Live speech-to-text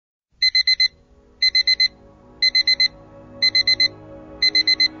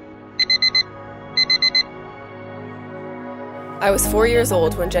I was 4 years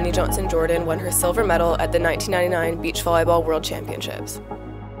old when Jenny Johnson-Jordan won her silver medal at the 1999 Beach Volleyball World Championships.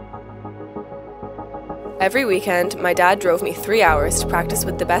 Every weekend, my dad drove me 3 hours to practice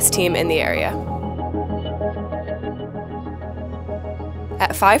with the best team in the area.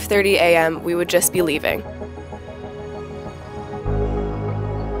 At 5:30 a.m., we would just be leaving.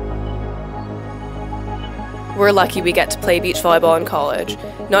 We're lucky we get to play beach volleyball in college.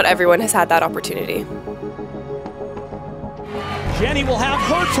 Not everyone has had that opportunity. Jenny will have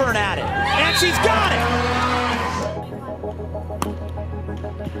her turn at it, and she's got it!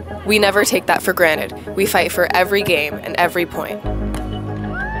 We never take that for granted. We fight for every game and every point.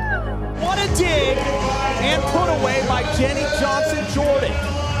 What a dig, and put away by Jenny Johnson-Jordan.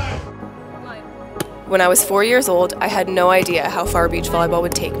 When I was 4 years old, I had no idea how far beach volleyball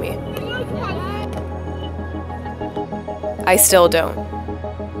would take me. I still don't.